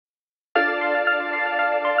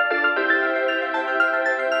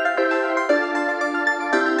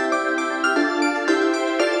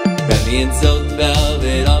me in silk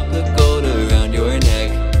velvet, I'll put gold around your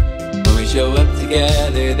neck. When we show up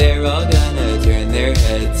together, they're all gonna turn their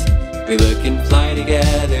heads. We look and fly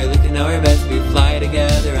together, looking our best, we fly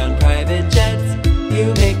together on private jets.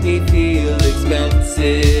 You make me feel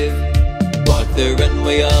expensive. Walk the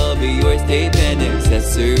runway, I'll be your statement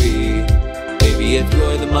accessory. Baby, if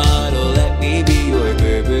you're the model, let me be your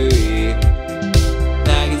Burberry.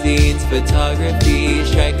 Magazines, photography,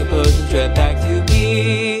 strike a pose and strut back to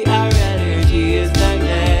me. Our energy is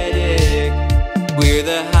magnetic. We're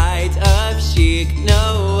the height of chic,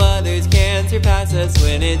 no others can surpass us.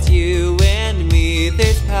 When it's you and me,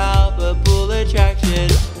 there's palpable attraction.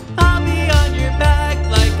 I'll be on your back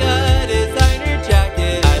like a designer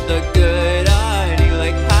jacket. I'd look good on you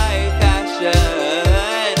like high fashion.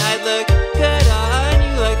 I'd look good on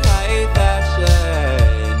you like high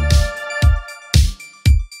fashion.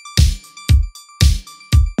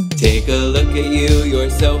 Take a look at you, you're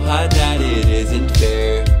so hot that it isn't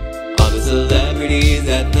fair. All the celebrities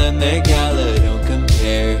at the Met Gala don't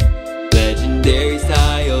compare. Legendary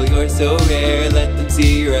style, you're so rare. Let them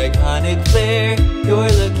see your iconic flair.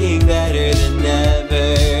 You're looking better than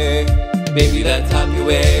ever. Baby, that top you're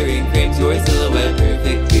wearing frames your silhouette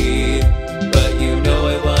perfectly. But you know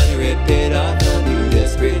I wanna rip it off of you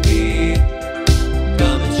desperately.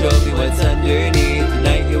 Come and show me what's underneath.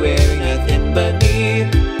 Tonight you're wearing nothing but me.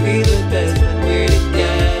 We look best when we're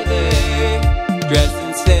together. Dressed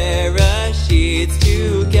in Sarah sheets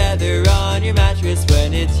together on your mattress.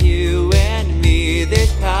 When it's you and me,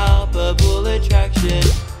 there's palpable attraction.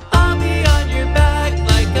 I'll be on your back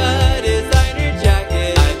like a designer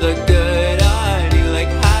jacket. I'd look good on you like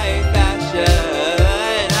high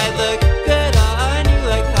fashion. I'd look good on you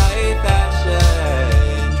like high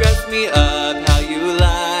fashion. Dress me up how you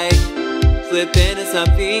like. Slip into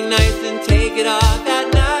something nice and take it off at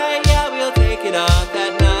night. Yeah, we'll take it off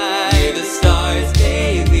at night. We're the stars,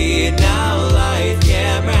 baby. Now lights,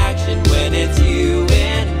 camera, action. When it's you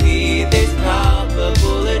and me, there's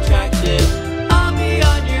palpable attraction. I'll be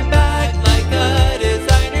on your back like a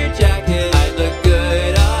designer jacket. I'd look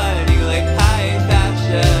good on you like high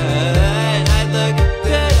fashion. I'd look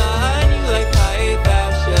good on you like high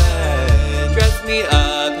fashion. Dress me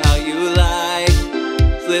up how you like.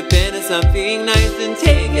 Slip into something nice and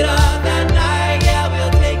take